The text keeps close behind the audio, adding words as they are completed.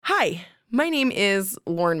Hi, my name is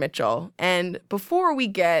Lauren Mitchell, and before we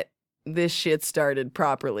get this shit started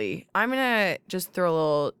properly, I'm gonna just throw a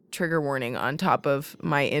little trigger warning on top of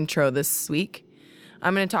my intro this week.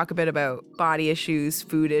 I'm gonna talk a bit about body issues,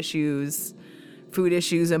 food issues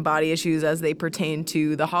and body issues as they pertain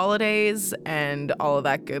to the holidays and all of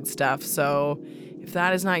that good stuff. So if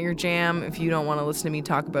that is not your jam, if you don't want to listen to me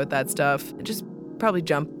talk about that stuff, just probably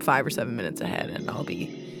jump 5 or 7 minutes ahead and I'll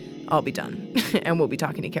be done. And we'll be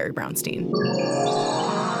talking to Carrie Brownstein.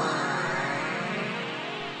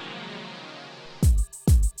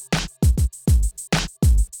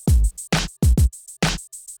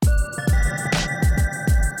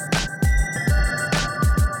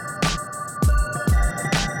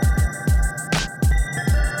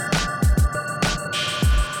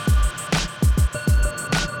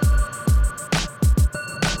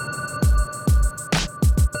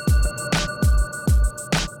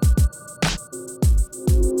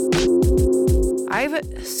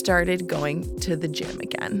 I've started going to the gym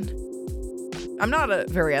again. I'm not a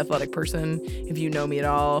very athletic person, if you know me at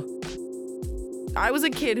all. I was a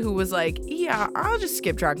kid who was like, yeah, I'll just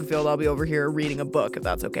skip track and field. I'll be over here reading a book if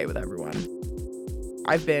that's okay with everyone.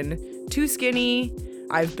 I've been too skinny.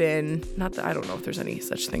 I don't know if there's any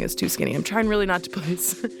such thing as too skinny. I'm trying really not to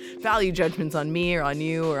place value judgments on me or on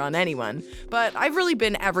you or on anyone. But I've really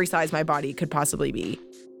been every size my body could possibly be.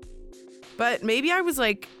 But maybe I was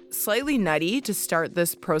like slightly nutty to start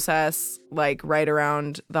this process like right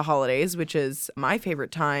around the holidays, which is my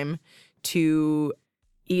favorite time to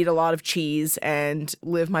eat a lot of cheese and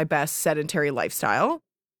live my best sedentary lifestyle.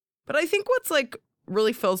 But I think what's like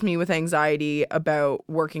really fills me with anxiety about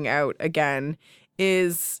working out again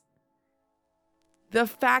is the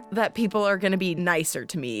fact that people are going to be nicer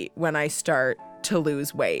to me when I start to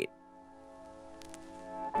lose weight.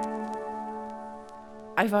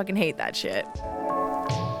 I fucking hate that shit.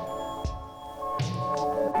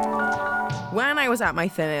 When I was at my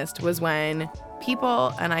thinnest was when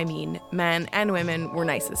people, and I mean men and women, were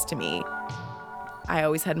nicest to me. I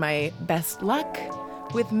always had my best luck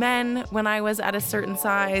with men when I was at a certain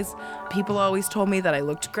size. People always told me that I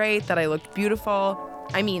looked great, that I looked beautiful.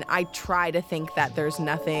 I mean, I try to think that there's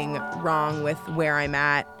nothing wrong with where I'm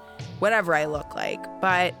at, whatever I look like.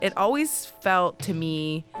 But it always felt to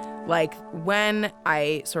me like when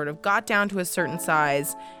I sort of got down to a certain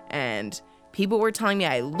size and people were telling me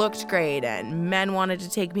I looked great and men wanted to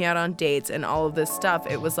take me out on dates and all of this stuff,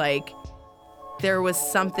 it was like there was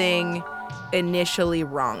something initially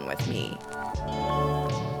wrong with me.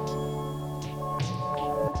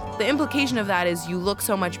 The implication of that is you look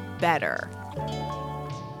so much better,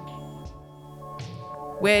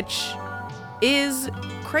 which is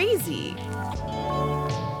crazy.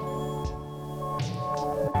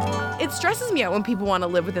 It stresses me out when people want to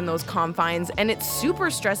live within those confines, and it super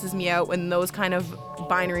stresses me out when those kind of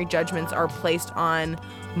binary judgments are placed on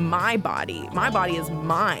my body. My body is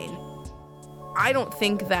mine. I don't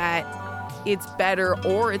think that it's better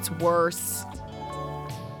or it's worse,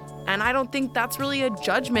 and I don't think that's really a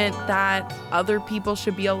judgment that other people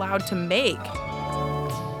should be allowed to make.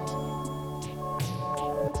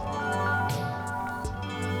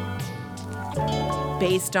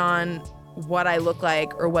 Based on what I look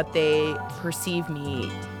like or what they perceive me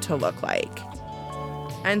to look like.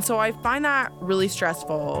 And so I find that really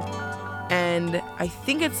stressful. And I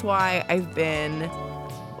think it's why I've been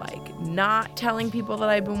like not telling people that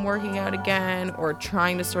I've been working out again or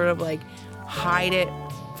trying to sort of like hide it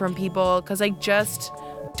from people because I just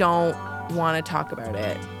don't want to talk about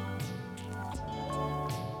it.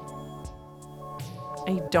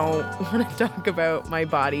 I don't want to talk about my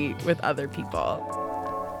body with other people.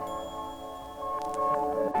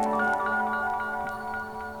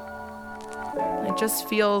 It just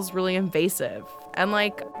feels really invasive. And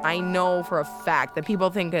like, I know for a fact that people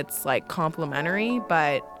think it's like complimentary,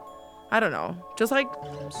 but I don't know. Just like,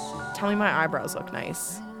 tell me my eyebrows look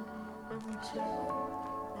nice.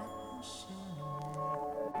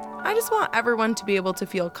 I just want everyone to be able to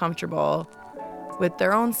feel comfortable with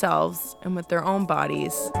their own selves and with their own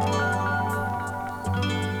bodies.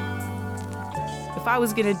 If I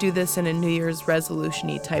was gonna do this in a New Year's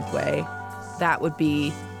resolution-y type way, that would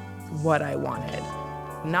be what I wanted.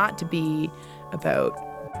 Not to be about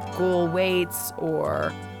goal weights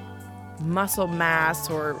or muscle mass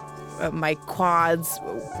or my quads,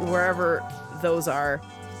 wherever those are,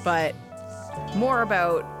 but more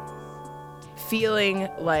about feeling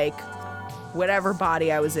like whatever body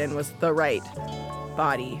I was in was the right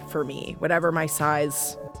body for me, whatever my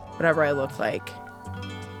size, whatever I look like.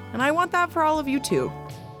 And I want that for all of you too.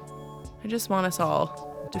 I just want us all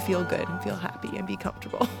to feel good and feel happy and be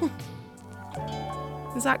comfortable.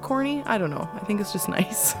 Is that corny? I don't know. I think it's just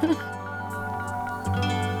nice. Do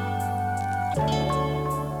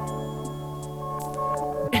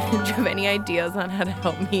you have any ideas on how to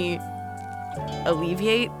help me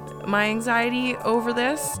alleviate my anxiety over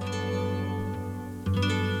this?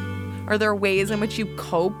 Are there ways in which you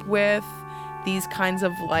cope with these kinds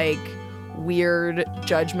of like weird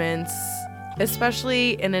judgments,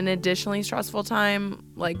 especially in an additionally stressful time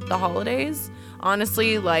like the holidays?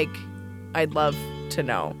 Honestly, like, I'd love to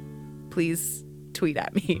know. Please tweet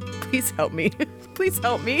at me. Please help me. Please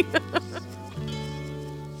help me.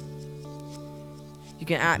 You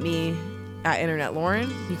can at me at Internet Lauren.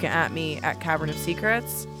 You can at me at Cavern of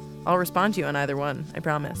Secrets. I'll respond to you on either one, I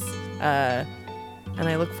promise. And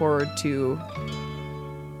I look forward to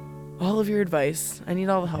all of your advice. I need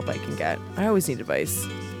all the help I can get. I always need advice.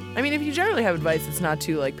 I mean, if you generally have advice that's not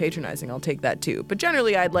too like patronizing, I'll take that too. But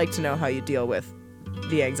generally, I'd like to know how you deal with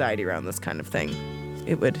the anxiety around this kind of thing.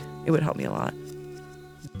 It would help me a lot.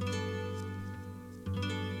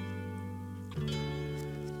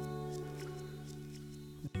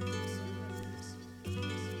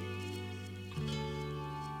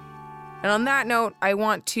 And on that note, I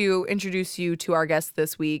want to introduce you to our guest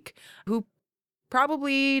this week, who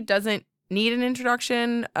probably doesn't need an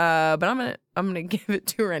introduction, but I'm gonna give it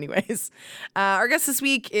to her anyways. Our guest this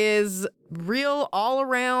week is real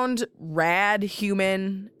all-around rad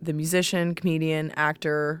human, the musician, comedian,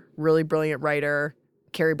 actor, really brilliant writer,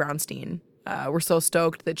 Carrie Brownstein. We're so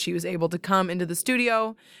stoked that she was able to come into the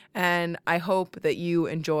studio, and I hope that you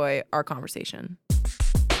enjoy our conversation.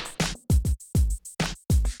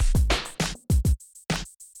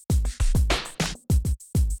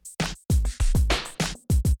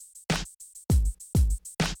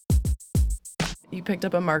 You picked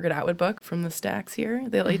up a Margaret Atwood book from the stacks here.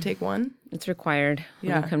 They let you take one. It's required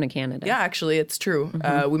when you come to Canada. Yeah, actually, it's true.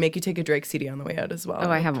 We make you take a Drake CD on the way out as well.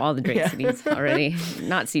 Oh, I have all the Drake CDs already.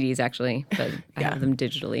 Not CDs, actually, but I have them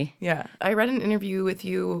digitally. Yeah. I read an interview with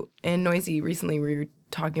you in Noisy recently where you were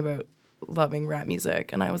talking about loving rap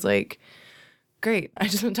music, and I was like, great. I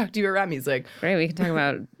just want to talk to you about rap music. Great. We can talk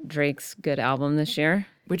about Drake's good album this year.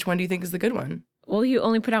 Which one do you think is the good one? Well, you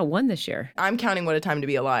only put out one this year. I'm counting What a Time to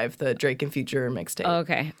Be Alive, the Drake and Future mixtape. Oh,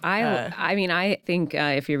 okay. I mean, I think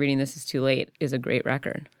If You're Reading This Is Too Late is a great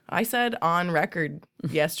record. I said on record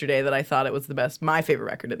yesterday that I thought it was my favorite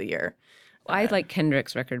record of the year. I like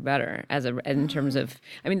Kendrick's record better in terms of,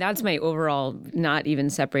 I mean, that's my overall, not even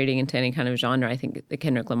separating into any kind of genre. I think the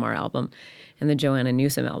Kendrick Lamar album and the Joanna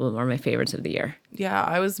Newsom album are my favorites of the year.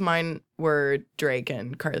 Yeah, mine were Drake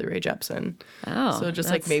and Carly Rae Jepsen. Oh. So just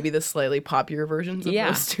like maybe the slightly poppier versions of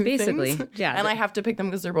those two basically. things. Yeah. And I have to pick them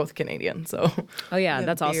because they're both Canadian, so. Oh, yeah,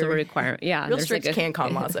 that's also a requirement. Yeah. Real strict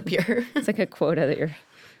CanCon laws up here. It's like a quota that you're,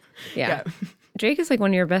 yeah. Drake is like one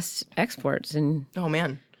of your best exports. Oh,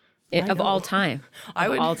 man. Of all time.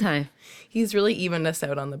 All time. He's really evened us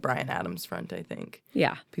out on the Bryan Adams front, I think.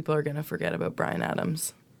 Yeah. People are going to forget about Bryan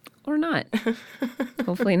Adams. Or not.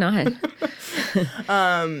 Hopefully not.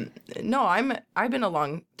 No, I've been a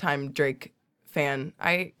long time Drake fan.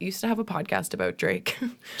 I used to have a podcast about Drake.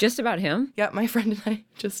 Just about him? Yeah, my friend and I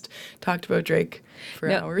just talked about Drake for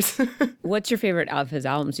hours. What's your favorite of his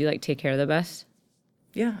albums? Do you like Take Care of the Best?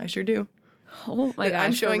 Yeah, I sure do. Oh my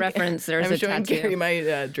gosh, for reference, there's a tattoo. I'm showing Gary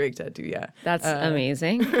my Drake tattoo, yeah. That's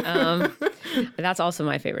amazing. That's also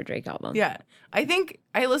my favorite Drake album. Yeah. I think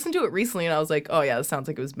I listened to it recently and I was like, oh yeah, this sounds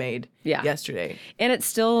like it was made yesterday. And it's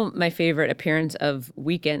still my favorite appearance of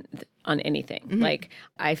Weeknd on anything. Mm-hmm. Like,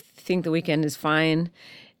 I think The Weeknd is fine.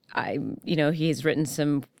 He's written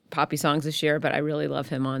some poppy songs this year, but I really love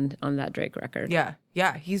him on that Drake record. Yeah.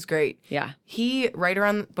 Yeah, he's great. Yeah. He, right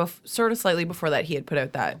around, sort of slightly before that, he had put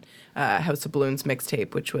out that House of Balloons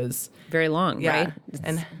mixtape, which was... very long, right?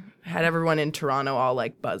 And had everyone in Toronto all,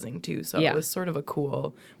 like, buzzing, too. So it was sort of a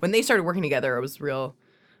cool... When they started working together, it was real...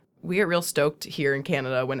 We get real stoked here in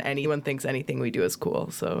Canada when anyone thinks anything we do is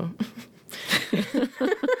cool, so...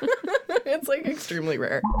 It's, like, extremely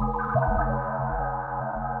rare.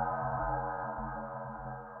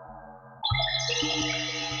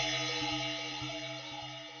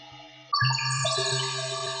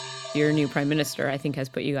 Your new prime minister, I think, has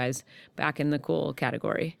put you guys back in the cool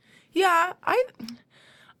category. Yeah,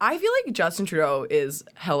 I feel like Justin Trudeau is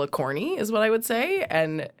hella corny, is what I would say.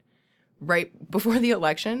 And right before the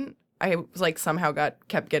election, I was like somehow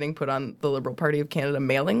kept getting put on the Liberal Party of Canada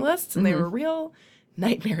mailing lists, and they were a real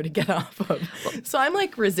nightmare to get off of. So I'm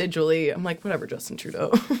like I'm like, whatever, Justin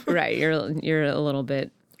Trudeau. Right, you're a little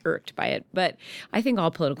bit irked by it, but I think all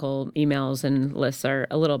political emails and lists are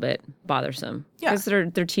a little bit bothersome because they're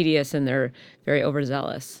tedious and they're very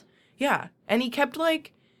overzealous. Yeah, and he kept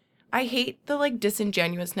like I hate the like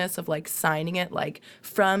disingenuousness of like signing it like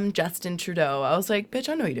from Justin Trudeau. I was like, bitch,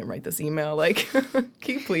 I know you didn't write this email. Like, can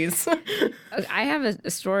you please? I have a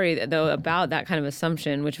story though about that kind of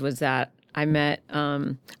assumption, which was that I met,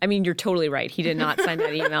 I mean, you're totally right. He did not sign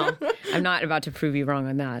that email. I'm not about to prove you wrong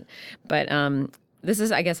on that. But this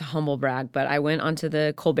is, I guess, a humble brag, but I went onto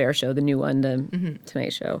the Colbert Show, the new one, the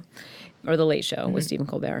Tonight Show, or the Late Show with Stephen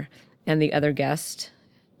Colbert. And the other guest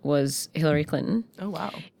was Hillary Clinton. Oh,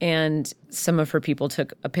 wow. And some of her people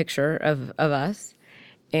took a picture of us.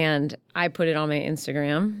 And I put it on my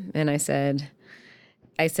Instagram, and I said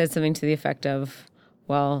something to the effect of,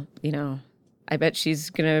 well, you know, I bet she's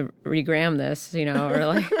going to regram this, you know, or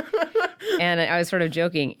like, and I was sort of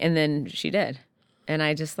joking. And then she did. And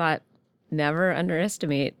I just thought, never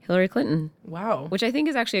underestimate Hillary Clinton. Wow. Which I think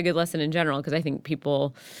is actually a good lesson in general, because I think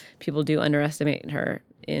people do underestimate her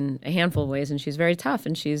in a handful of ways, and she's very tough,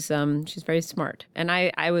 and she's very smart. And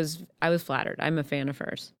I was flattered. I'm a fan of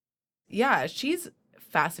hers. Yeah, she's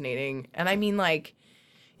fascinating. And I mean, like,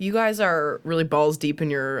 you guys are really balls deep in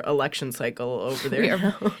your election cycle over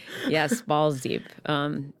there. Yes, balls deep.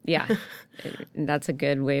 Yeah, that's a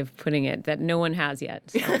good way of putting it, that no one has yet.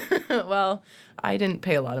 So. Well, I didn't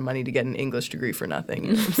pay a lot of money to get an English degree for nothing.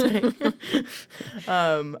 You know what I'm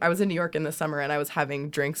saying? I was in New York in the summer, and I was having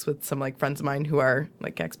drinks with some like friends of mine who are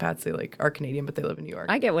like expats. They like are Canadian, but they live in New York.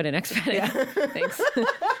 I get what an expat is. Thanks.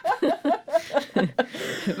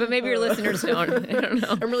 But maybe your listeners don't. I don't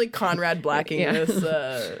know. I'm really Conrad Blacking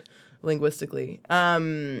this linguistically.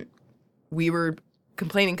 We were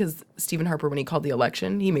complaining because Stephen Harper, when he called the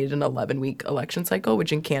election, he made an 11-week election cycle,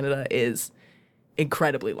 which in Canada is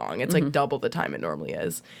incredibly long. It's like double the time it normally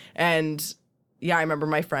is. And yeah, I remember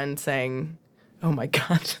my friend saying, oh my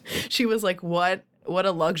God, she was like, what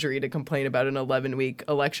a luxury to complain about an 11-week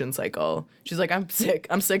election cycle. She's like, I'm sick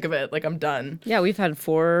of it. Like, I'm done. Yeah, we've had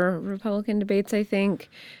 4 Republican debates, I think,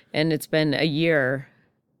 and it's been a year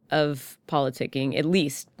of politicking, at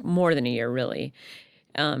least more than a year, really.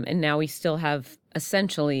 And now we still have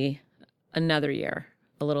essentially another year,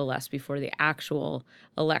 a little less, before the actual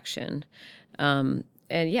election. And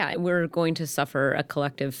yeah, we're going to suffer a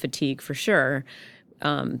collective fatigue for sure,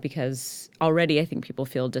 because already I think people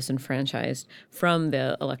feel disenfranchised from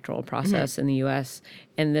the electoral process in the U.S.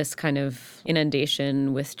 And this kind of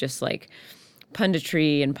inundation with just like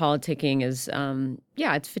punditry and politicking is,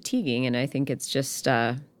 it's fatiguing. And I think it's just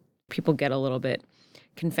people get a little bit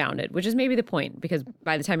confounded, which is maybe the point, because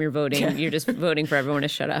by the time you're voting, you're just voting for everyone to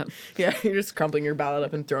shut up. Yeah, you're just crumpling your ballot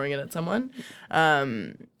up and throwing it at someone.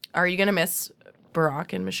 Are you going to miss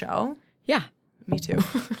Barack and Michelle? Yeah. Me too.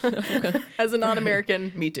 As a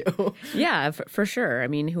non-American, me too. Yeah, for sure. I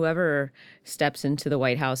mean, whoever steps into the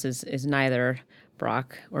White House is neither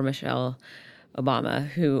Barack or Michelle Obama,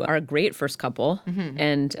 who are a great first couple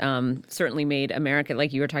and certainly made America,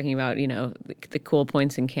 like you were talking about, you know, the cool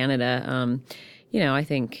points in Canada, I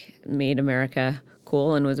think made America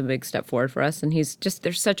cool and was a big step forward for us. And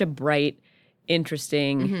they're such a bright,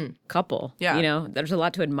 interesting couple. Yeah. You know, there's a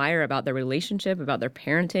lot to admire about their relationship, about their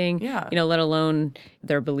parenting, yeah. Let alone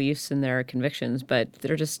their beliefs and their convictions, but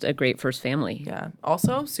they're just a great first family. Yeah.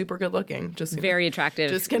 Also super good looking. Very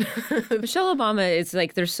attractive. Just gonna Michelle Obama, it's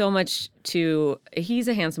like there's so much he's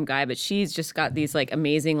a handsome guy, but she's just got these like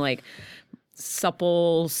amazing, like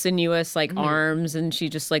supple, sinuous like arms, and she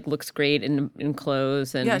just like looks great in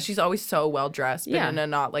clothes. And yeah, she's always so well dressed, but in a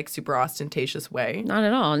not like super ostentatious way. Not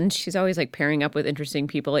at all. And she's always like pairing up with interesting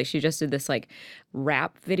people. Like she just did this like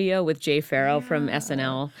rap video with Jay Farrell from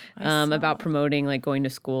SNL about promoting like going to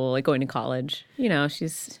school, like going to college. You know,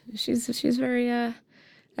 she's very I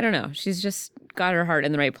don't know. She's just got her heart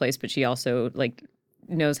in the right place, but she also like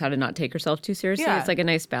knows how to not take herself too seriously. Yeah. It's like a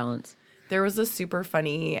nice balance. There was a super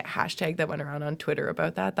funny hashtag that went around on Twitter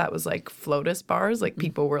about that. That was like FLOTUS bars. Like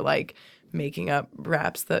people were like making up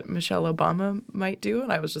raps that Michelle Obama might do.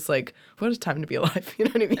 And I was just like, what a time to be alive. You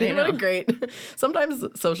know what I mean? What a great. Sometimes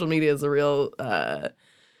social media is a real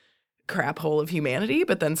crap hole of humanity.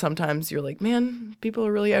 But then sometimes you're like, man, people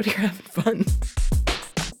are really out here having fun.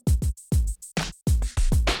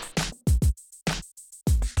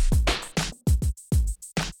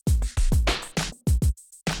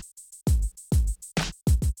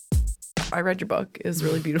 I read your book. It's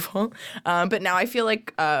really beautiful. But now I feel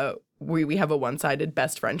like we have a one-sided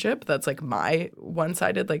best friendship. That's like my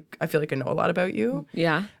one-sided. Like I feel like I know a lot about you.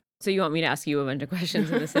 Yeah. So you want me to ask you a bunch of questions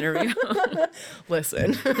in this interview?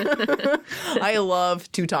 Listen, I love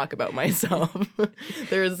to talk about myself.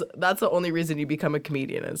 That's the only reason you become a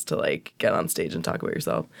comedian is to like get on stage and talk about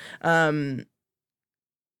yourself.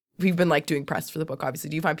 We've been like doing press for the book, obviously.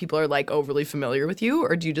 Do you find people are like overly familiar with you,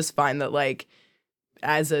 or do you just find that like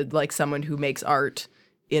as a like someone who makes art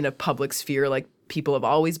in a public sphere, like people have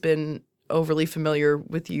always been overly familiar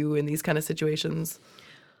with you in these kind of situations?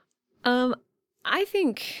 I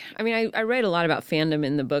think, I mean, I write a lot about fandom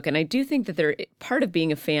in the book, and I do think that part of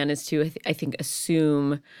being a fan is to, I think,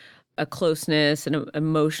 assume a closeness and an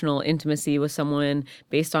emotional intimacy with someone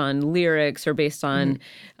based on lyrics or based on,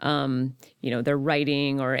 their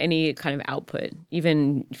writing or any kind of output.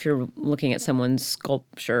 Even if you're looking at someone's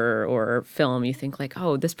sculpture or film, you think like,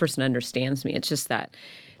 oh, this person understands me. It's just that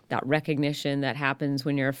recognition that happens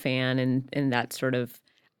when you're a fan, and that sort of,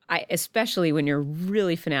 especially when you're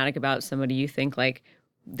really fanatic about somebody, you think like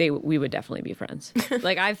we would definitely be friends.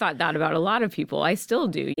 Like I've thought that about a lot of people. I still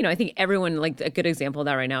do. I think everyone, like a good example of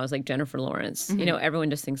that right now is like Jennifer Lawrence. Everyone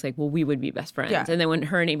just thinks like, well, we would be best friends. Yeah. And then when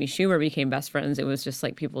her and Amy Schumer became best friends, it was just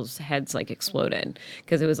like people's heads like exploded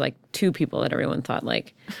because it was like two people that everyone thought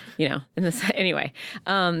like, and this anyway.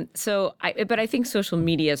 But I think social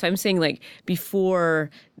media. So I'm saying like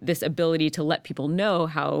before this ability to let people know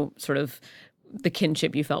how sort of the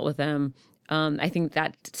kinship you felt with them, I think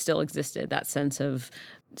that still existed, that sense of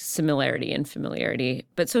similarity and familiarity.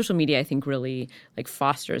 But social media, I think, really like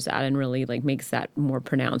fosters that and really like makes that more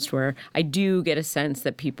pronounced, where I do get a sense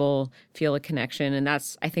that people feel a connection. And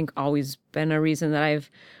that's, I think, always been a reason that I've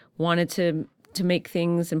wanted to make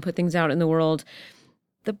things and put things out in the world.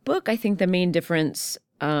 The book, I think the main difference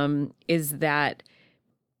is that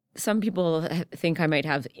some people think I might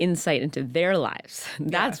have insight into their lives.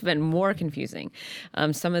 That's been more confusing.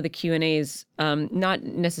 Some of the Q&As, not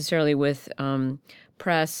necessarily with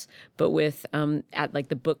press, but with at like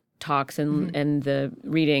the book talks and the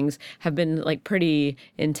readings have been like pretty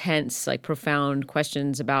intense, like profound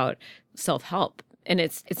questions about self-help. And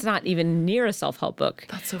it's not even near a self-help book.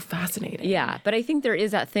 That's so fascinating. Yeah. But I think there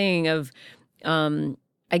is that thing of,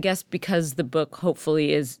 I guess because the book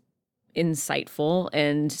hopefully is insightful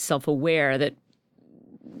and self-aware, that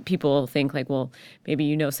people think like, well, maybe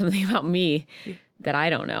you know something about me that I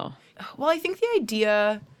don't know. Well, I think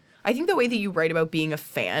the way that you write about being a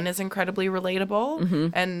fan is incredibly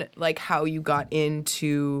relatable, and like how you got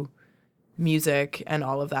into music and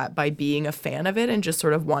all of that by being a fan of it and just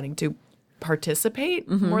sort of wanting to participate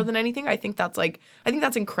more than anything. I think that's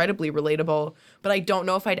incredibly relatable, but I don't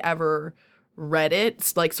know if I'd ever read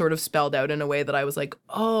it like sort of spelled out in a way that I was like,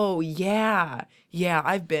 oh yeah,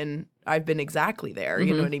 I've been exactly there.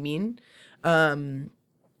 You know what I mean?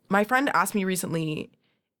 My friend asked me recently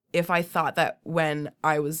if I thought that when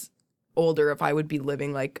I was older, if I would be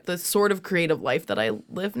living like the sort of creative life that I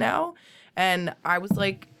live now. And I was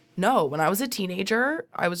like, no. When I was a teenager,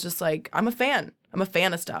 I was just like, I'm a fan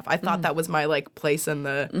of stuff. I thought that was my like place in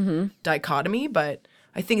the dichotomy, but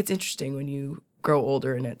I think it's interesting when you grow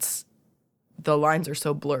older and the lines are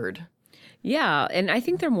so blurred. Yeah, and I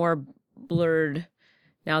think they're more blurred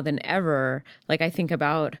now than ever. Like I think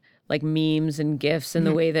about like memes and GIFs and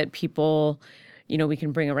the way that people, we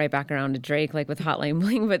can bring it right back around to Drake, like with Hotline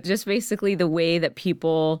Bling, but just basically the way that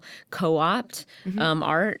people co-opt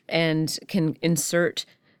art and can insert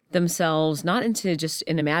themselves not into just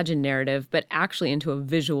an imagined narrative, but actually into a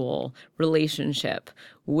visual relationship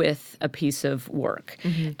with a piece of work,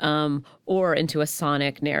 or into a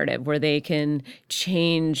sonic narrative where they can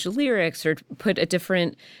change lyrics or put a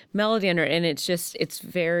different melody under it. And it's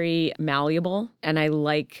very malleable. And I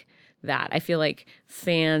like that. I feel like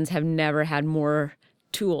fans have never had more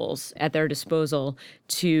tools at their disposal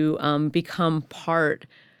to become part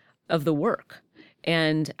of the work.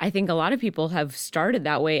 And I think a lot of people have started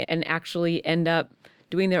that way and actually end up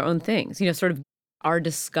doing their own things, sort of are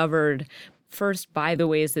discovered first by the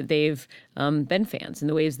ways that they've been fans and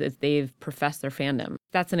the ways that they've professed their fandom.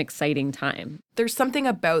 That's an exciting time. There's something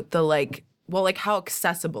about the like how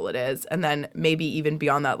accessible it is. And then maybe even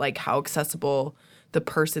beyond that, like how accessible the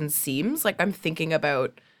person seems. Like I'm thinking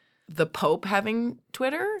about the Pope having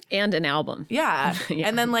Twitter. And an album. Yeah.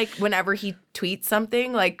 And then like whenever he tweets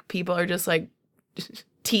something, like people are just like,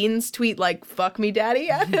 teens tweet like fuck me daddy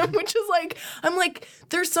at him, which is like, I'm like,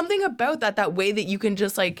 there's something about that way that you can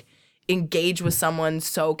just like engage with someone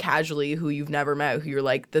so casually who you've never met, who you're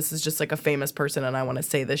like, this is just like a famous person and I want to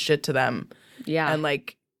say this shit to them. Yeah. And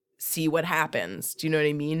like see what happens. Do you know what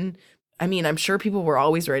I mean? I mean, I'm sure people were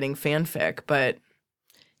always writing fanfic, but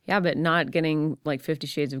yeah, but not getting like 50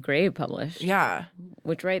 Shades of Grey published. Yeah.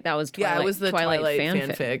 Which, right, that was Twilight. Yeah, it was the Twilight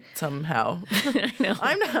fanfic somehow. I know.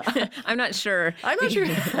 I'm not sure. I'm not sure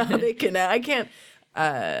how they can.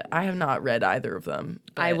 I have not read either of them.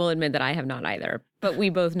 But I will admit that I have not either. But we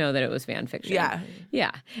both know that it was fan fiction. Yeah.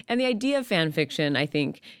 Yeah. And the idea of fan fiction, I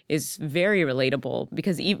think, is very relatable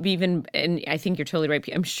because even, and I think you're totally right,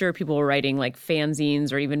 I'm sure people were writing like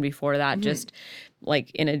fanzines or even before that, just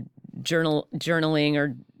like in a journaling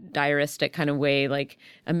or diaristic kind of way, like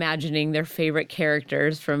imagining their favorite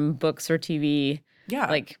characters from books or TV,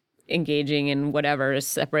 like engaging in whatever a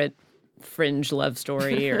separate fringe love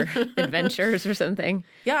story or adventures or something.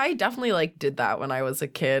 Yeah, I definitely like did that when I was a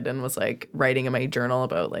kid and was like writing in my journal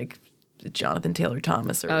about like Jonathan Taylor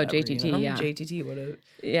Thomas or whatever, JTT, you know? yeah. JTT, what a...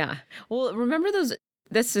 Yeah. Well, remember those,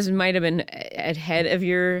 might have been ahead of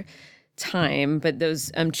your time, but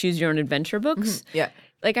those choose your own adventure books. Yeah.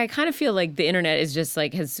 Like, I kind of feel like the internet is just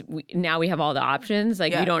like, now we have all the options.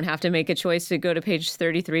 Like, you don't have to make a choice to go to page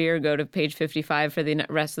 33 or go to page 55 for the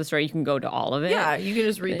rest of the story. You can go to all of it. Yeah, you can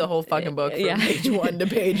just read the whole fucking book from page 1 to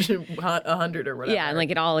page 100 or whatever. Yeah, and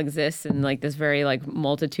like it all exists in like this very like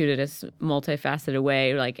multitudinous, multifaceted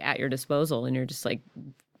way, like at your disposal. And you're just like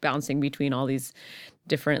bouncing between all these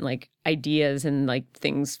different like ideas and like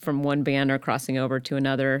things from one band or crossing over to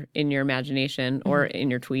another in your imagination or in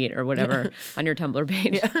your tweet or whatever on your Tumblr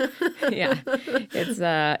page. Yeah.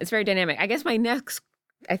 It's very dynamic. I guess I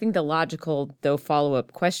think the logical though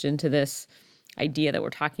follow-up question to this idea that we're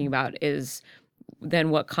talking about is then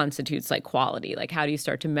what constitutes like quality? Like how do you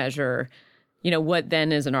start to measure, what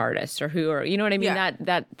then is an artist or who, or you know what I mean?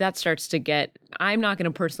 Yeah. That starts to get, I'm not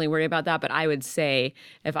going to personally worry about that, but I would say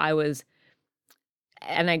if I was,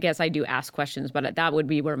 and I guess I do ask questions, but that would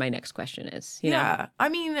be where my next question is. You know? I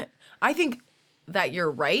mean, I think that you're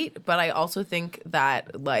right, but I also think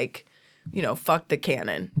that like, fuck the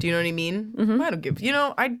canon. Do you know what I mean? I don't give,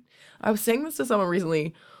 I was saying this to someone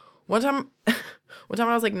recently. One time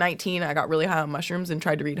I was like 19, I got really high on mushrooms and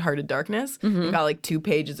tried to read Heart of Darkness. And got like 2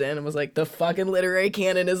 pages in and was like, the fucking literary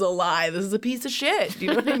canon is a lie. This is a piece of shit. Do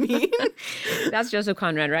you know what I mean? That's Joseph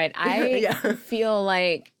Conrad, right? I feel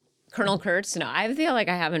like Colonel Kurtz, I feel like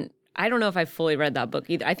I don't know if I fully read that book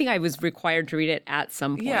either. I think I was required to read it at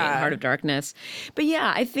some point in Heart of Darkness. But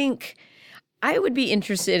yeah, I think I would be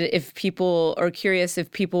interested if people, or curious if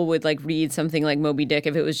people would like read something like Moby Dick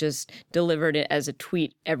if it was just delivered as a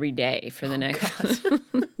tweet every day for the next.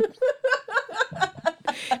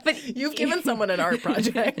 But you've given someone an art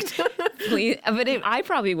project. Please, but I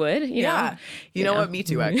probably would. You know? You know what? Me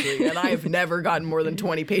too, actually. And I've never gotten more than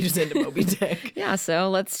 20 pages into Moby Dick. Yeah, so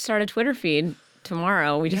let's start a Twitter feed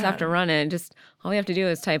tomorrow. We just have to run it. Just all we have to do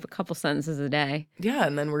is type a couple sentences a day. Yeah,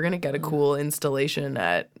 and then we're gonna get a cool installation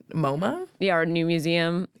at MoMA. Yeah, our new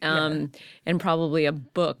museum, and probably a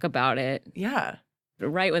book about it. Yeah.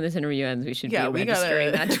 Right when this interview ends, we should be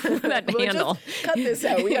registering that we'll handle. Just cut this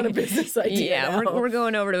out. We got a business idea. Yeah, we're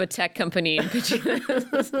going over to a tech company. I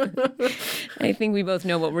think we both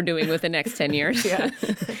know what we're doing with the next 10 years. Yeah.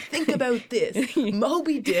 Think about this.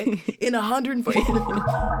 Moby Dick in 140.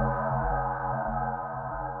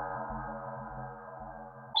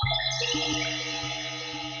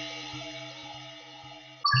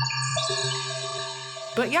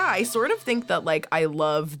 But yeah, I sort of think that like I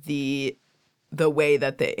love the way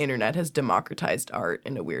that the internet has democratized art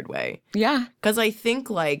in a weird way. Yeah. Because I think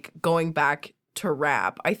like going back to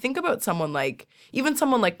rap, I think about someone like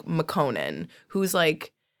McConan, who's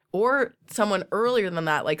like, or someone earlier than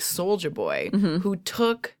that, like Soulja Boy,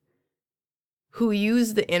 who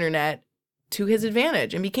used the internet to his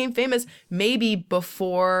advantage and became famous maybe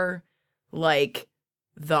before like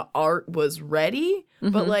the art was ready.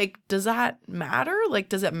 But like, does that matter? Like,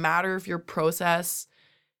 does it matter if your process,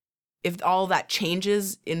 if all that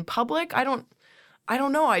changes in public? I don't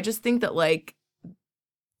know. I just think that like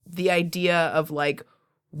the idea of like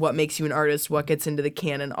what makes you an artist, what gets into the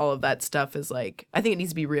canon, all of that stuff is like, I think it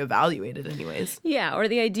needs to be reevaluated anyways. Yeah, or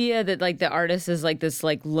the idea that like the artist is like this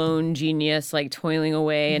like lone genius like toiling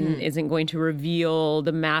away and isn't going to reveal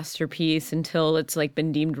the masterpiece until it's like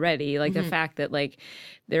been deemed ready. Like the fact that like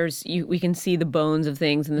we can see the bones of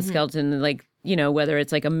things and the skeleton, like, whether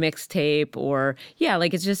it's like a mixtape or,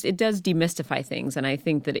 like it does demystify things. And I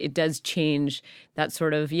think that it does change that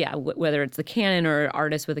sort of, whether it's the canon or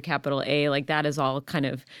artist with a capital A, like that is all kind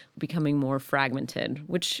of becoming more fragmented,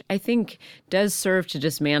 which I think does serve to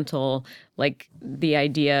dismantle like the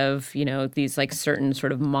idea of, these like certain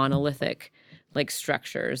sort of monolithic like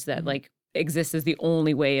structures that like exist as the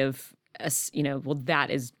only way of, that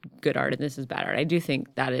is good art and this is bad art. I do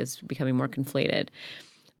think that is becoming more conflated.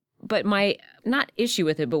 But my not issue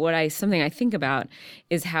with it, but something I think about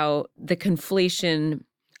is how the conflation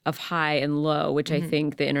of high and low, which I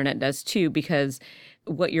think the internet does too, because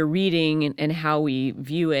what you're reading and how we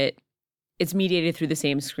view it, it's mediated through the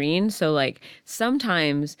same screen. So like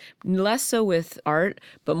sometimes less so with art,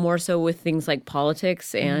 but more so with things like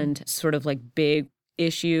politics and sort of like big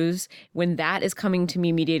issues. When that is coming to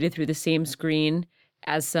me mediated through the same screen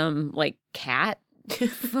as some like cat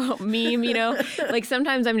meme, you know? Like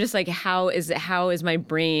sometimes I'm just like, how is my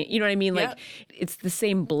brain, you know what I mean? Like it's the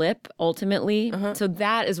same blip ultimately. So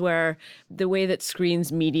that is where the way that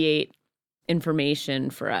screens mediate information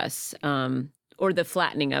for us, or the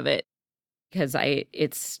flattening of it, because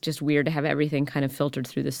it's just weird to have everything kind of filtered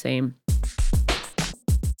through the same.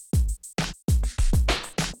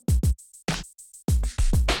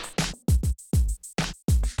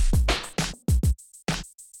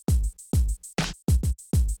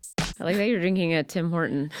 I like that you're drinking a Tim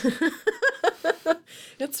Horton.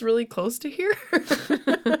 It's really close to here.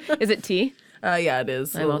 Is it tea? Yeah, it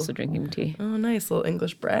is. I'm also drinking tea. Oh, nice. Little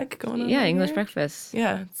English break going on. Yeah, right English here. breakfast.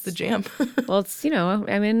 Yeah, it's the jam. Well, it's,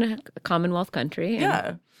 I'm in a Commonwealth country.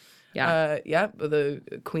 And Yeah.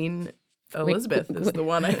 The Queen Elizabeth is the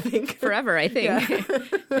one, I think. Forever, I think.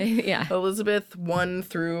 Yeah. Elizabeth 1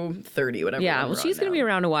 through 30, whatever. Yeah, well, she's going to be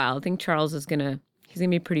around a while. I think Charles he's going to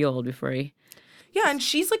be pretty old before he... Yeah, and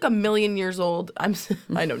she's like 1,000,000 years old.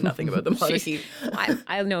 I know nothing about the monarchy.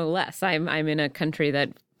 I know less. I'm in a country that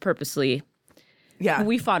purposely... Yeah.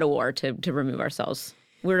 We fought a war to remove ourselves.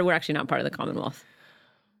 We're actually not part of the Commonwealth.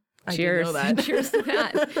 Cheers. I didn't know that. Cheers to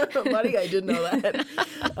that. Buddy, I did know that.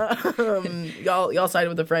 Y'all sided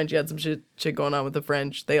with the French. You had some shit going on with the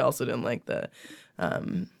French. They also didn't like the...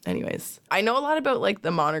 anyways. I know a lot about like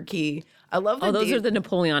the monarchy. I love the... those are the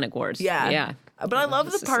Napoleonic Wars. Yeah. Yeah. But I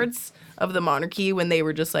love the parts of the monarchy when they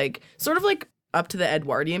were just like, sort of like up to the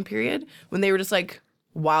Edwardian period, when they were just like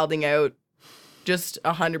wilding out just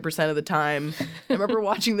 100% of the time. I remember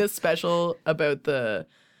watching this special about the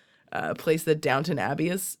place that Downton Abbey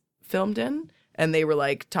is filmed in. And they were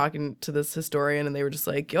like talking to this historian and they were just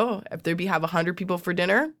like, yo, if there have 100 people for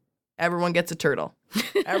dinner, everyone gets a turtle.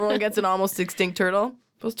 Everyone gets an almost extinct turtle.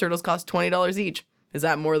 Those turtles cost $20 each. Is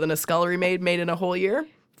that more than a scullery maid made in a whole year?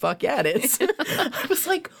 Fuck yeah, it is. I was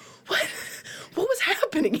like, what? What was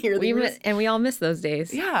happening here? And we all miss those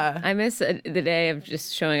days. Yeah. I miss the day of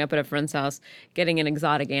just showing up at a friend's house, getting an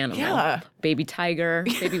exotic animal. Yeah. Baby tiger,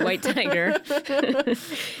 baby white tiger,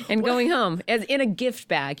 and going home as in a gift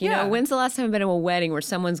bag. You know, when's the last time I've been to a wedding where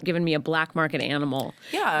someone's given me a black market animal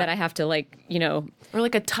that I have to Or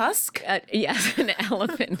like a tusk? Yes, an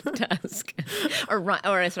elephant tusk. A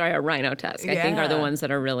rhino tusk, I think are the ones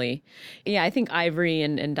that are really, I think ivory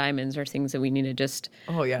and diamonds are things that we need to just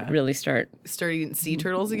really start eating sea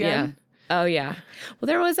turtles again? Yeah. Oh, yeah. Well,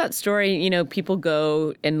 there was that story, people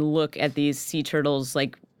go and look at these sea turtles,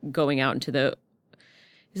 like going out into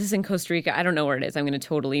is this in Costa Rica? I don't know where it is. I'm going to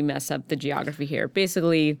totally mess up the geography here.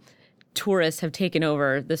 Basically, tourists have taken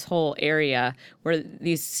over this whole area where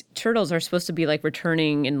these turtles are supposed to be like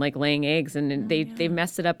returning and like laying eggs, and they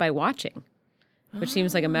messed it up by watching, which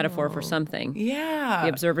seems like a metaphor for something. Yeah. The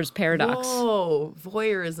observer's paradox. Whoa.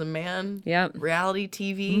 Voyeurism, man. Yep. Reality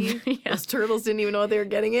TV. Those turtles didn't even know what they were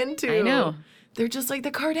getting into. I know. They're just like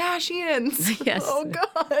the Kardashians. Yes. Oh,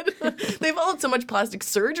 God. They've all had so much plastic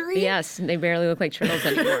surgery. Yes. They barely look like turtles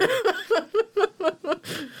anymore.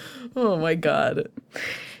 Oh, my God.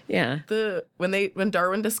 Yeah. When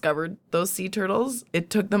Darwin discovered those sea turtles, it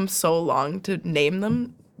took them so long to name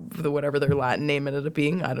them, whatever their Latin name ended up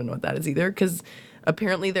being. I don't know what that is either, because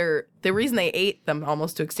apparently the reason they ate them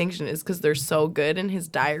almost to extinction is because they're so good. In his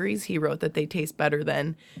diaries, he wrote that they taste better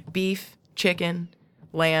than beef, chicken,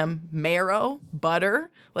 lamb, marrow, butter.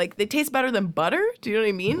 Like, they taste better than butter. Do you know what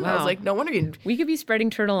I mean? Wow. I was like, no wonder we could be spreading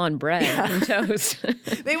turtle on bread and toast.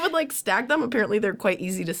 They would like stack them. Apparently they're quite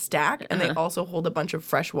easy to stack, and they also hold a bunch of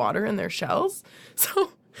fresh water in their shells.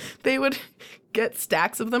 So they would get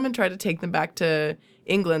stacks of them and try to take them back to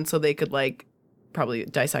England so they could like probably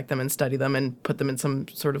dissect them and study them and put them in some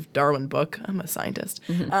sort of Darwin book. I'm a scientist.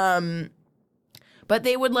 Mm-hmm. But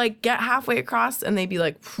they would like get halfway across and they'd be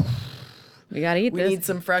like, we gotta eat this. We need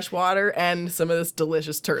some fresh water and some of this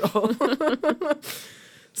delicious turtle.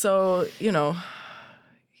 So,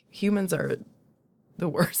 humans are the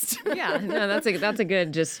worst. Yeah, no, that's a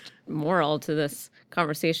good just moral to this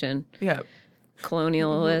conversation. Yeah.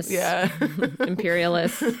 Colonialists. Yeah.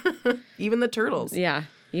 Imperialists. Even the turtles. Yeah.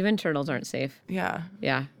 Even turtles aren't safe. Yeah.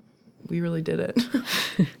 Yeah. We really did it.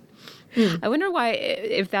 I wonder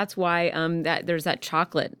if that's why that there's that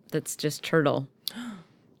chocolate that's just turtle.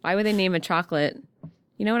 Why would they name a chocolate?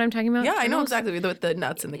 You know what I'm talking about? Yeah, I know exactly, with the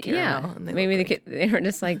nuts and the caramel. Yeah. And Maybe they were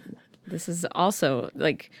just like, this is also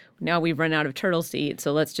like, now we've run out of turtles to eat,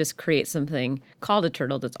 so let's just create something called a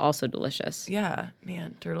turtle that's also delicious. Yeah,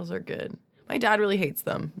 man, turtles are good. My dad really hates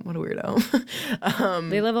them. What a weirdo.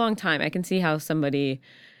 They live a long time. I can see how somebody,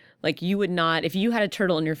 like, you would not, if you had a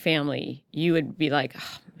turtle in your family, you would be like,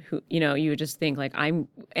 you would just think like,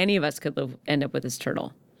 any of us could end up with this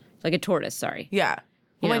turtle. Like a tortoise, sorry. Yeah.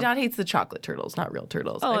 You Well, my know? dad hates the chocolate turtles, not real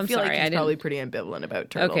turtles. Oh, I I'm feel sorry, like I he's didn't- probably pretty ambivalent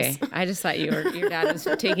about turtles. Okay, I just thought your dad was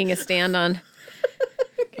taking a stand on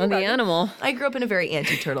the animal. I grew up in a very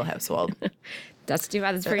anti-turtle household. That's too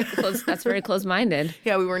bad. That's very close. That's very close-minded.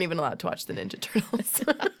 Yeah, we weren't even allowed to watch the Ninja Turtles.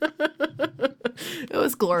 It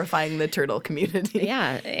was glorifying the turtle community.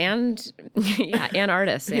 Yeah, and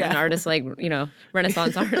artists, and artists like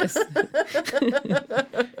Renaissance artists.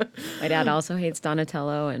 My dad also hates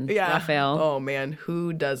Donatello and Raphael. Oh man,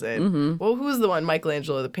 who doesn't? Well, who's the one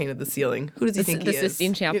Michelangelo that painted the ceiling? Who does he think he is? The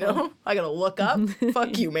Sistine Chapel. I gotta look up.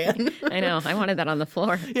 Fuck you, man. I know. I wanted that on the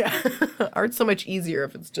floor. Yeah, art's so much easier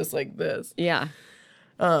if it's just like this. Yeah.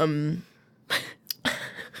 Are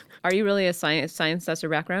you really a science tester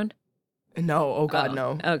background? No, oh god,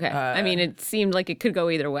 no. Okay. I mean, it seemed like it could go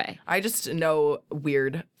either way. I just know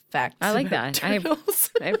weird facts. I like about that.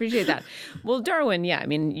 I appreciate that. Well, Darwin, yeah. I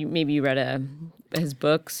mean, maybe you read his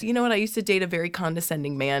books. You know what? I used to date a very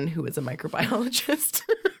condescending man who was a microbiologist.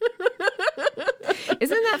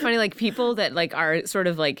 Isn't that funny? Like people that like are sort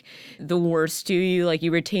of like the worst to you, like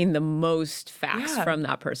you retain the most facts from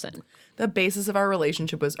that person. The basis of our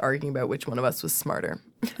relationship was arguing about which one of us was smarter.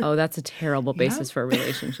 Oh, that's a terrible basis for a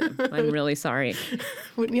relationship. I'm really sorry.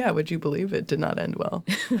 Would you believe it did not end well?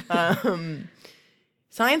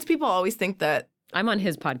 Science people always think that. I'm on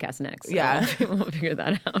his podcast next. So yeah. We'll figure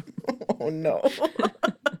that out. Oh, no.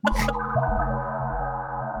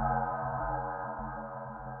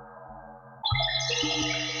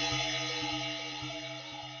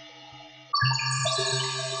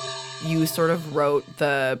 You sort of wrote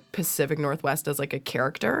the Pacific Northwest as like a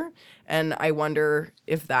character, and I wonder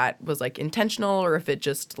if that was like intentional or if it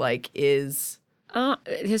just like is.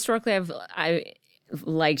 Historically, I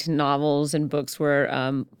liked novels and books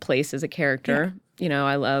where place is a character. Yeah.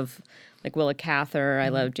 I love like Willa Cather. I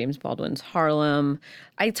love James Baldwin's Harlem.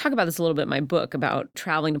 I talk about this a little bit in my book about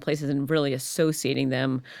traveling to places and really associating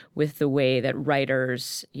them with the way that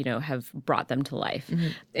writers, have brought them to life. Mm-hmm.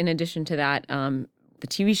 In addition to that, the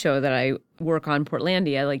TV show that I work on,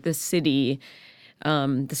 Portlandia, like the city,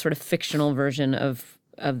 the sort of fictional version of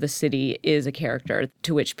the city is a character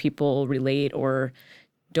to which people relate or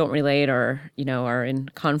don't relate or, are in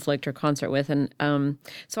conflict or concert with. And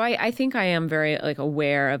so I think I am very like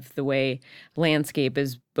aware of the way landscape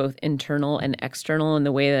is both internal and external and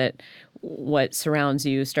the way that what surrounds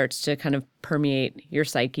you starts to kind of permeate your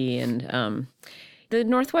psyche. And the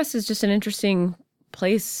Northwest is just an interesting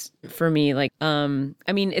place for me. Like,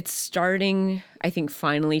 it's starting, I think,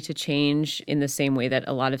 finally to change in the same way that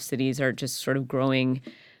a lot of cities are just sort of growing,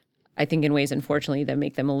 I think, in ways, unfortunately, that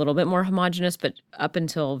make them a little bit more homogenous. But up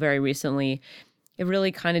until very recently, it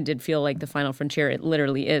really kind of did feel like the final frontier. It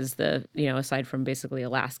literally is aside from basically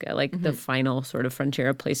Alaska, like the final sort of frontier,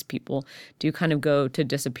 a place people do kind of go to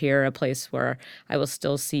disappear, a place where I will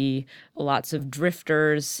still see lots of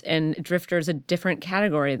drifters, and drifters a different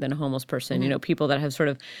category than a homeless person, people that have sort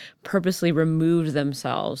of purposely removed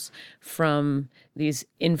themselves from these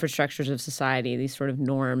infrastructures of society, these sort of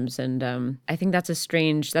norms. And I think that's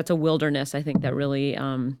a wilderness, I think, that really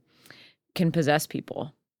can possess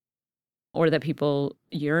people, or that people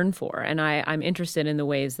yearn for. And I'm interested in the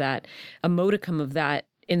ways that a modicum of that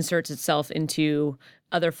inserts itself into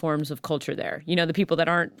other forms of culture there. The people that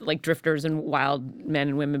aren't like drifters and wild men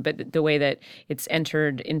and women, but the way that it's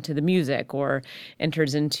entered into the music or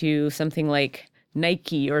enters into something like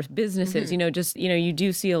Nike or businesses, you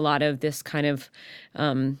do see a lot of this kind of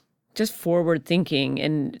just forward thinking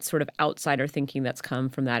and sort of outsider thinking that's come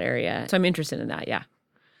from that area. So I'm interested in that, yeah.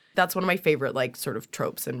 That's one of my favorite, like, sort of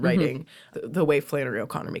tropes in writing, the way Flannery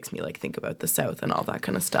O'Connor makes me, like, think about the South and all that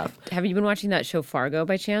kind of stuff. Have you been watching that show Fargo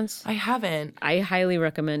by chance? I haven't. I highly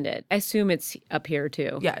recommend it. I assume it's up here,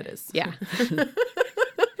 too. Yeah, it is. Yeah.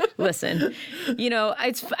 Listen,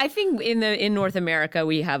 I think in North America,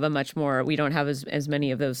 we have we don't have as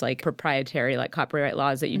many of those, like, proprietary, like, copyright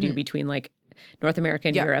laws that you do between, like, North America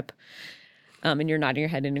and Europe. And you're nodding your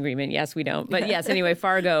head in agreement. Yes, we don't. But yes, anyway,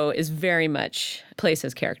 Fargo is very much plays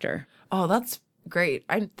his character. Oh, that's great.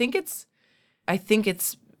 I think it's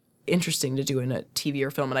interesting to do in a TV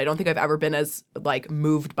or film. And I don't think I've ever been as like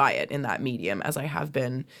moved by it in that medium as I have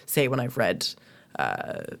been, say, when I've read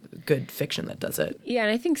good fiction that does it. Yeah,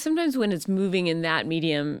 and I think sometimes when it's moving in that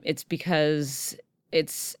medium, it's because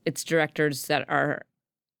it's directors that are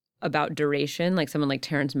about duration, like someone like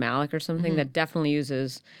Terrence Malick or something that definitely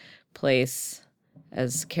uses place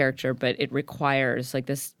as character, but it requires like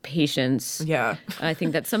this patience. Yeah. I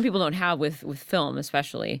think that some people don't have with film,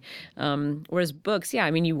 especially. Whereas books,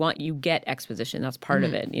 you get exposition. That's part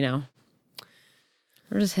of it,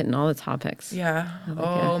 We're just hitting all the topics. Yeah.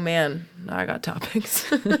 Man, I got topics.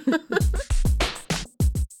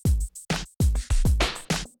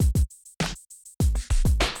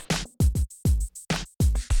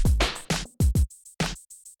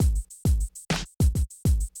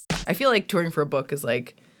 I feel like touring for a book is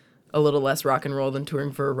like a little less rock and roll than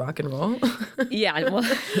touring for rock and roll. Yeah, well,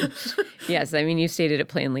 yes. I mean, you stated it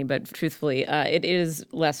plainly, but truthfully, it is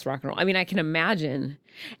less rock and roll. I mean, I can imagine,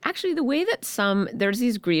 actually, the way that there's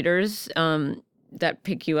these greeters that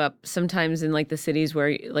pick you up sometimes in like the cities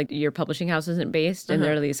where like your publishing house isn't based, and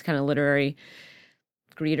there are these kind of literary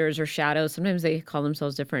greeters or shadows. Sometimes they call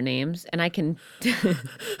themselves different names, and I can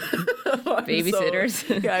babysitters.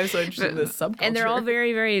 I'm so interested in this subculture. And they're all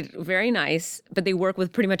very, very, very nice, but they work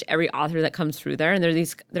with pretty much every author that comes through there. And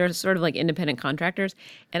they're sort of like independent contractors.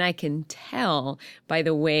 And I can tell by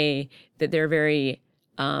the way that they're very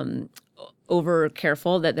over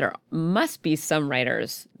careful that there must be some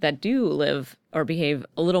writers that do live or behave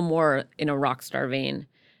a little more in a rock star vein.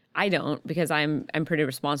 I don't, because I'm pretty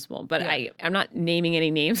responsible, but I'm not naming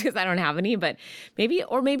any names because I don't have any, but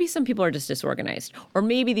maybe some people are just disorganized, or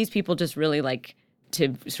maybe these people just really like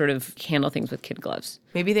to sort of handle things with kid gloves.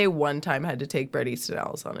 Maybe they one time had to take Bret Easton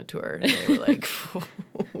Ellis on a tour, and they were like,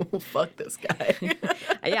 fuck this guy.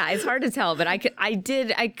 Yeah, it's hard to tell, but I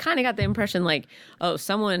kind of got the impression like, oh,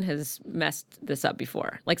 someone has messed this up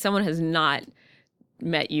before. Like someone has not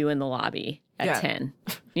met you in the lobby at 10.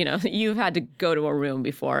 You know, you've had to go to a room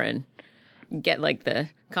before and get like the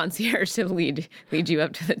concierge to lead you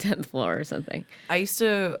up to the 10th floor or something. I used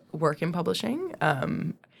to work in publishing.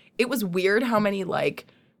 It was weird how many like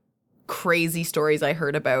crazy stories I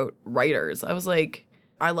heard about writers. I was like,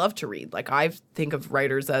 I love to read. Like I think of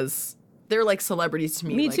writers as they're like celebrities to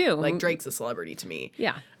me. Me too. Like Drake's a celebrity to me.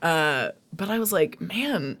 Yeah. But I was like,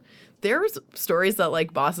 man, there's stories that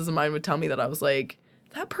like bosses of mine would tell me that I was like,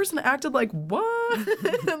 that person acted like what?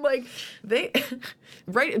 And like being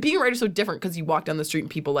a writer is so different because you walk down the street and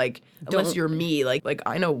people like, unless you're me, like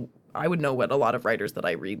I would know what a lot of writers that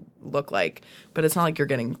I read look like, but it's not like you're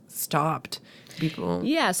getting stopped. People.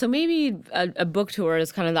 Yeah, so maybe a book tour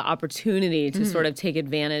is kind of the opportunity to sort of take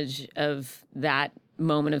advantage of that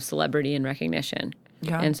moment of celebrity and recognition.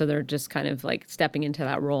 Yeah. And so they're just kind of like stepping into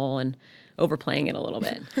that role and overplaying it a little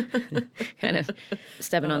bit, kind of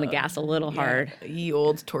stepping on the gas a little hard. Ye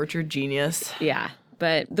old tortured genius. Yeah.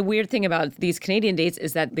 But the weird thing about these Canadian dates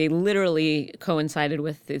is that they literally coincided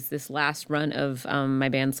with this last run of my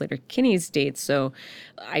band Slater Kinney's dates. So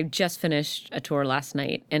I just finished a tour last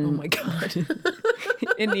night. And oh, my God.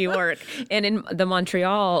 in New York. And in the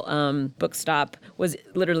Montreal book stop was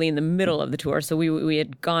literally in the middle of the tour. So we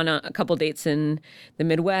had gone on a couple dates in the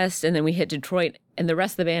Midwest, and then we hit Detroit. And the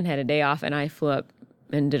rest of the band had a day off, and I flew up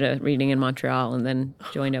and did a reading in Montreal and then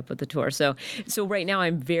joined up with the tour. So right now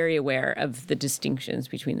I'm very aware of the distinctions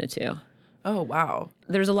between the two. Oh, wow.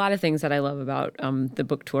 There's a lot of things that I love about the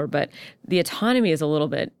book tour, but the autonomy is a little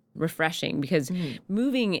bit refreshing because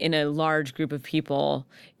moving in a large group of people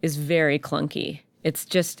is very clunky.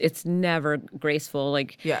 It's never graceful.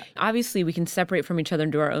 Like, obviously we can separate from each other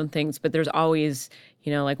and do our own things, but there's always,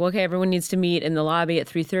 like, well, okay, everyone needs to meet in the lobby at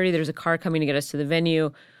 3:30. There's a car coming to get us to the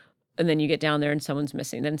venue. And then you get down there and someone's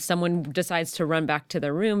missing. Then someone decides to run back to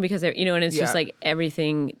their room because, and it's just like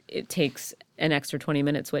everything, it takes an extra 20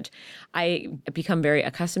 minutes, which I become very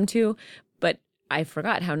accustomed to. But I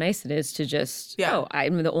forgot how nice it is to just,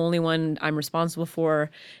 I'm the only one I'm responsible for,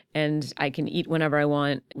 and I can eat whenever I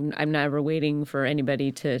want. I'm never waiting for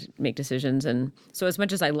anybody to make decisions. And so as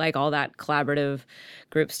much as I like all that collaborative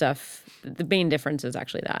group stuff, the main difference is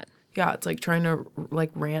actually that. Yeah, it's like trying to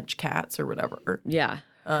like ranch cats or whatever. Yeah.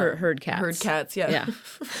 Herd cats. Herd cats, yeah.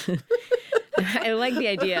 I like the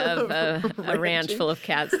idea of a ranch full of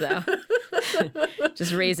cats, though.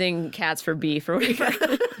 Just raising cats for beef or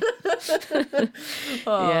whatever.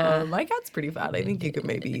 My cat's pretty fat. I think you could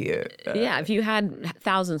maybe... if you had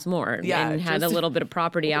thousands more and had a little bit of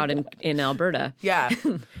property out in Alberta. Yeah.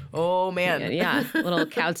 Oh, man. Little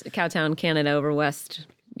cowtown Canada over west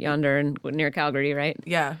yonder and near Calgary, right?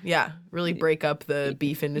 Yeah. Really break up the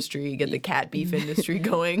beef industry, get the cat beef industry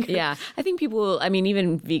going. Yeah. I think people,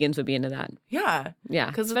 even vegans would be into that. Yeah.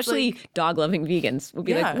 Yeah. Especially dog-loving vegans would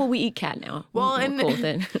be like, well, we eat cat now. Well, and cool with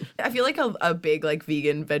it. I feel like a big like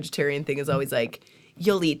vegan vegetarian thing is always like,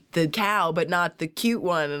 you'll eat the cow, but not the cute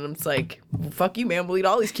one. And I'm just like, fuck you, man. We'll eat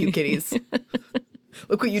all these cute kitties.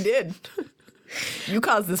 Look what you did. You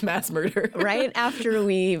caused this mass murder. Right after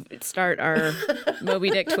we start our Moby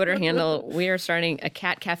Dick Twitter handle, we are starting a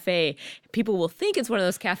cat cafe. People will think it's one of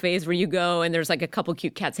those cafes where you go and there's like a couple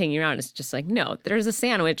cute cats hanging around. It's just like, no, there's a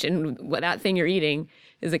sandwich and that thing you're eating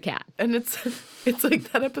is a cat. And it's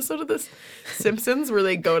like that episode of The Simpsons where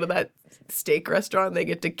they go to that steak restaurant and they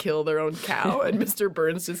get to kill their own cow. And Mr.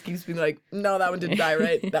 Burns just keeps being like, no, that one didn't die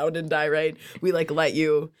right. That one didn't die right. We like let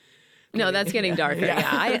you... No, that's getting darker.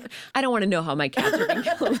 Yeah. I don't want to know how my cats are being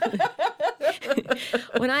killed.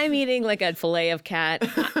 When I'm eating like a fillet of cat,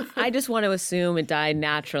 I just want to assume it died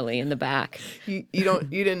naturally in the back. You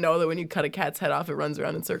didn't know that when you cut a cat's head off, it runs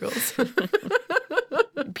around in circles.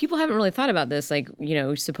 People haven't really thought about this. Like,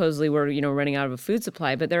 supposedly we're, running out of a food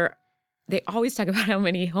supply, but they always talk about how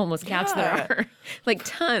many homeless cats there are. Like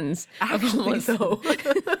tons of homeless. So.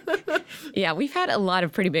 Yeah, we've had a lot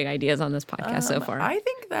of pretty big ideas on this podcast so far. I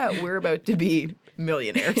think that we're about to be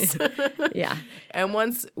millionaires. Yeah. And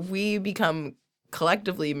once we become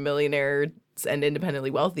collectively millionaires and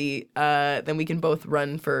independently wealthy, then we can both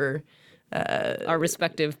run for our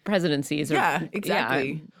respective presidencies. Yeah,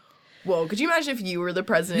 exactly. Yeah. Well, could you imagine if you were the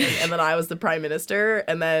president and then I was the prime minister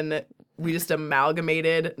and then we just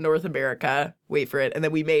amalgamated North America, wait for it, and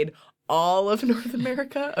then we made all of North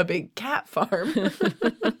America a big cat farm.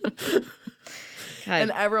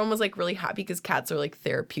 And everyone was like really happy because cats are like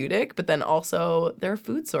therapeutic, but then also they're a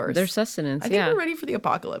food source. They're sustenance. I think we're ready for the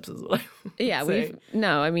apocalypse is what I say.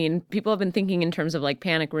 People have been thinking in terms of like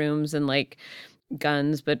panic rooms and like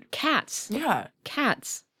guns, but cats. Yeah.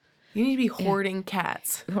 Cats. You need to be hoarding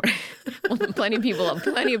cats. Well, plenty of people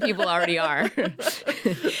already are.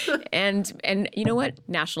 And you know what?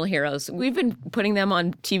 National heroes. We've been putting them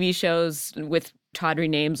on TV shows with tawdry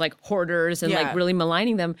names like hoarders and like really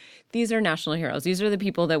maligning them. These are national heroes. These are the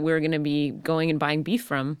people that we're going to be going and buying beef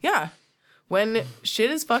from. Yeah. When shit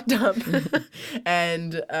is fucked up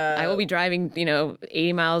and I will be driving,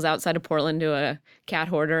 80 miles outside of Portland to a cat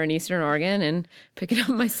hoarder in Eastern Oregon and picking up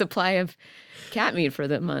my supply of cat meat for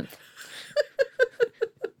the month.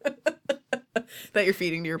 That you're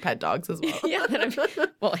feeding to your pet dogs as well. Yeah.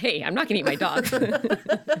 Hey, I'm not going to eat my dog.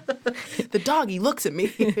 The dog, he looks at me.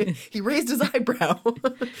 He raised his eyebrow.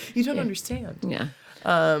 You don't understand. Yeah.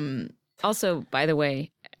 Also, by the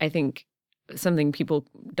way, I think something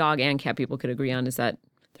dog and cat people could agree on is that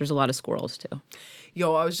there's a lot of squirrels too.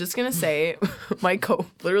 Yo, I was just going to say,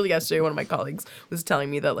 literally yesterday, one of my colleagues was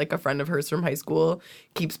telling me that like a friend of hers from high school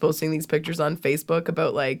keeps posting these pictures on Facebook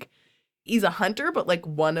about like, he's a hunter, but like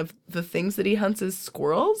one of the things that he hunts is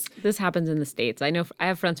squirrels. This happens in the States. I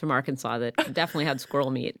have friends from Arkansas that definitely had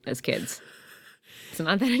squirrel meat as kids. It's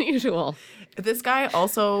not that unusual. This guy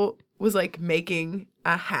also was like making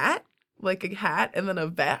a hat and then a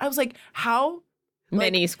vet. I was like, how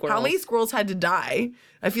many squirrels had to die?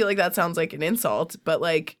 I feel like that sounds like an insult, but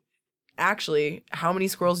like actually, how many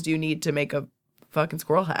squirrels do you need to make a fucking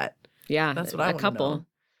squirrel hat? Yeah, that's what I want to know. A couple.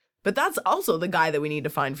 But that's also the guy that we need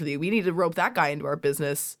to find for we need to rope that guy into our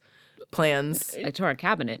business plans. To our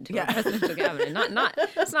cabinet, our presidential cabinet.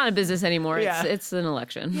 It's not a business anymore. Yeah. It's an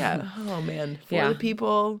election. Yeah. Oh man. For the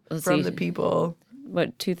people, from the people.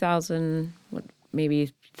 What, 2000,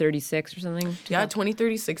 maybe 36 or something? Yeah,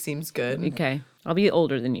 2036 seems good. Okay. I'll be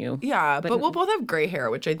older than you. Yeah, but we'll both have gray hair,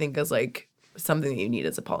 which I think is like something that you need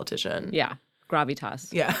as a politician. Yeah.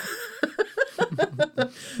 Gravitas. Yeah.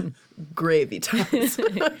 Gravy toss.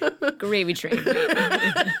 Gravy train.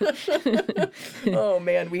 Oh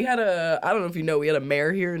man, we had I don't know if you know, we had a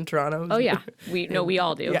mayor here in Toronto. Oh yeah, we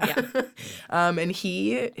all do. Yeah. And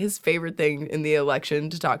his favorite thing in the election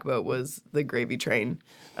to talk about was the gravy train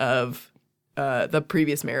of the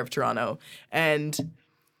previous mayor of Toronto, and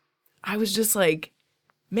I was just like,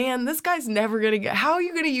 man, this guy's never gonna get. How are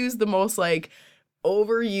you gonna use the most like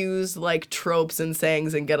overused like tropes and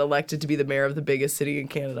sayings and get elected to be the mayor of the biggest city in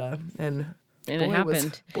Canada? And it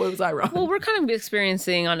happened. Boy, was I wrong. Well, we're kind of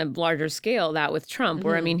experiencing on a larger scale that with Trump,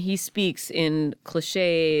 where, I mean, he speaks in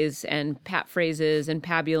cliches and pat phrases and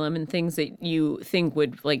pabulum and things that you think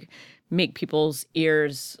would, like, make people's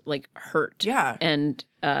ears, like, hurt. Yeah. And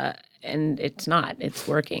it's not. It's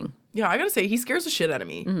working. Yeah, I gotta say, he scares the shit out of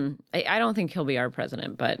me. Mm-hmm. I don't think he'll be our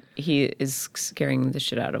president, but he is scaring the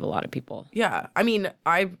shit out of a lot of people. Yeah. I mean,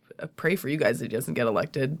 I pray for you guys that he doesn't get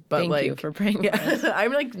elected. But Thank you for praying for us.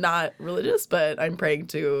 I'm like not religious, but I'm praying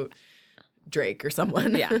to Drake or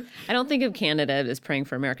someone. Yeah. I don't think of Canada as praying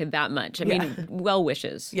for America that much. I mean, well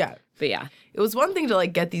wishes. Yeah. But yeah. It was one thing to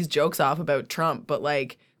like get these jokes off about Trump, but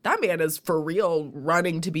like that man is for real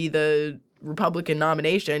running to be the Republican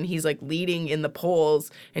nomination. He's like leading in the polls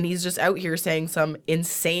and he's just out here saying some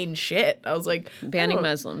insane shit. I was like, banning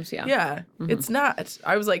Muslims. Yeah. Yeah. Mm-hmm. It's not.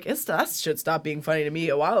 I was like, that should stop being funny to me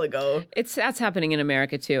a while ago. That's happening in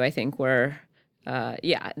America too, I think, where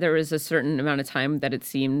there was a certain amount of time that it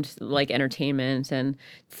seemed like entertainment and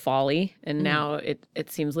folly, and now it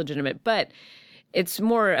seems legitimate. But it's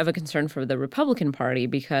more of a concern for the Republican Party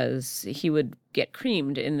because he would get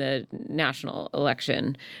creamed in the national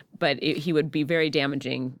election, but he would be very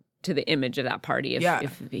damaging to the image of that party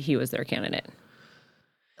if he was their candidate.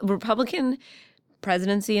 Republican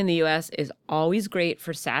presidency in the U.S. is always great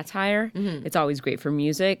for satire. Mm-hmm. It's always great for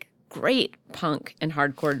music. great punk and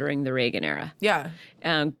hardcore during the Reagan era. Yeah.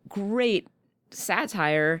 Great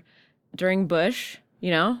satire during Bush, you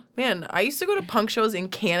know? Man, I used to go to punk shows in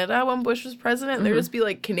Canada when Bush was president. And there'd just be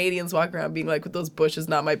like Canadians walking around being like, with those Bush is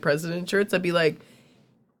not my president shirts. I'd be like,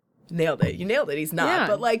 nailed it. You nailed it. He's not. Yeah.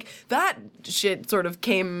 But like that shit sort of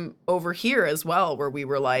came over here as well, where we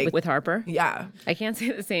were like, With Harper. yeah. I can't say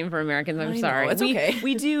the same for Americans. I'm I know, sorry. it's okay.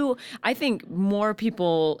 We do. I think more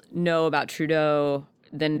people know about Trudeau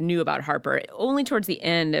than knew about Harper. Only towards the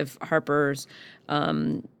end of Harper's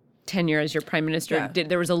tenure as your prime minister,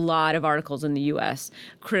 there was a lot of articles in the U.S.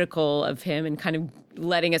 critical of him and kind of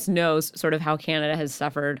letting us know sort of how Canada has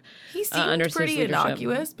suffered. He seemed under his pretty leadership.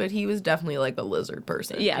 innocuous, but he was definitely like a lizard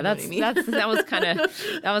person. Yeah, you know what I mean? that was kind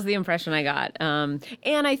of that was the impression I got. And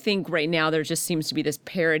I think right now there just seems to be this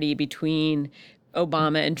parity between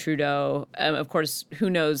Obama and Trudeau. Of course, who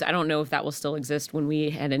knows? I don't know if that will still exist when we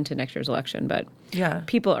head into next year's election, but Yeah.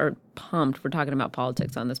 people are pumped. We're talking about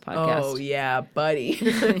politics on this podcast. Oh, yeah, buddy.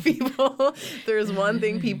 People, there's one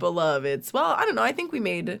thing people love. It's, well, I don't know. I think we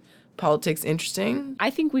made politics interesting. I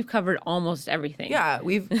think we've covered almost everything. Yeah,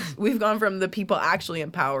 we've gone from the people actually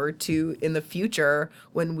in power to in the future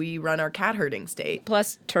when we run our cat herding state.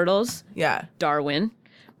 Plus turtles, Yeah. Darwin,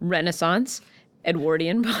 Renaissance,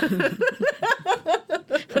 Edwardian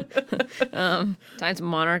times of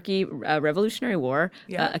monarchy, Revolutionary War,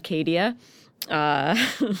 Yeah. Acadia.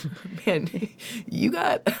 Man, you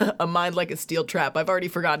got a mind like a steel trap. I've already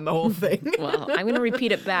forgotten the whole thing. Well, I'm going to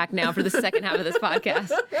repeat it back now for the second half of this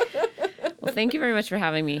podcast. Well, thank you very much for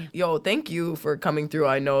having me. Yo, thank you for coming through.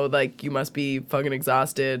 I know, like, you must be fucking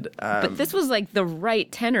exhausted. But this was like the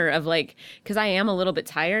right tenor of like, because I am a little bit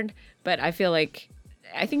tired, but I feel like,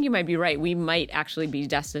 I think you might be right. We might actually be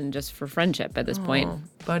destined just for friendship at this point.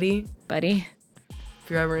 Buddy, Buddy. if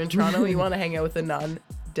you're ever in Toronto, you want to hang out with a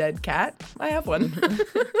non-dead cat? I have one.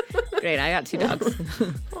 Great, I got 2 dogs.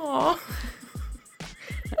 Aw.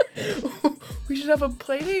 We should have a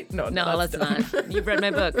play date? No, No, let's dumb. not. You've read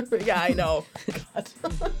my book. Yeah, I know. God.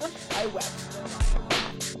 I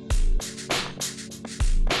wept.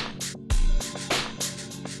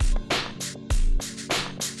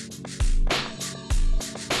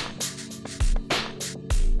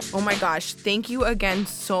 Oh my gosh, thank you again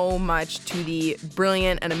so much to the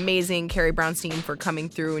brilliant and amazing Carrie Brownstein for coming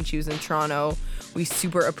through when she was in Toronto. We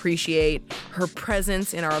super appreciate her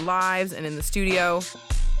presence in our lives and in the studio.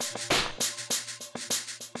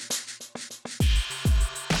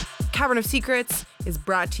 Cavern of Secrets is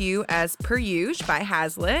brought to you as per usual by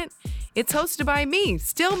Hazlitt. It's hosted by me,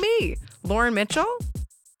 still me, Lauren Mitchell.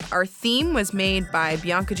 Our theme was made by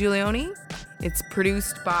Bianca Giulioni. It's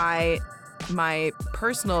produced by my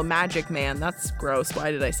personal magic man. That's gross.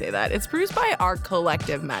 Why did I say that? It's produced by our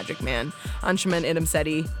collective magic man, Anshuman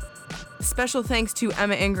Idamseti. Special thanks to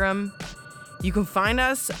Emma Ingram. You can find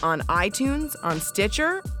us on iTunes, on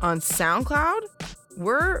Stitcher, on SoundCloud.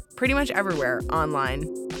 We're pretty much everywhere, online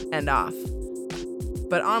and off.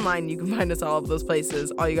 But online, you can find us all of those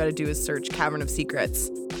places. All you got to do is search Cavern of Secrets.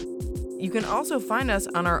 You can also find us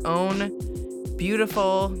on our own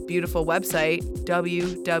beautiful, beautiful website,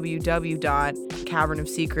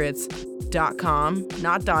 www.cavernofsecrets.com.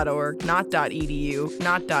 Not .org, not .edu,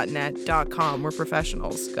 not .net, .com. We're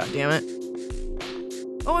professionals, goddammit.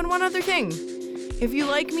 Oh, and one other thing. If you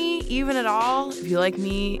like me, even at all, if you like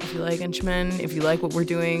me, if you like Anshuman, if you like what we're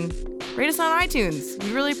doing, rate us on iTunes.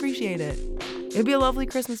 We really appreciate it. It'd be a lovely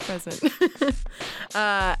Christmas present.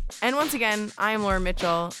 And once again, I am Lauren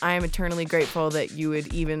Mitchell. I am eternally grateful that you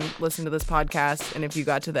would even listen to this podcast. And if you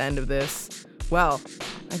got to the end of this, well,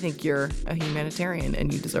 I think you're a humanitarian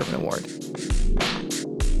and you deserve an award.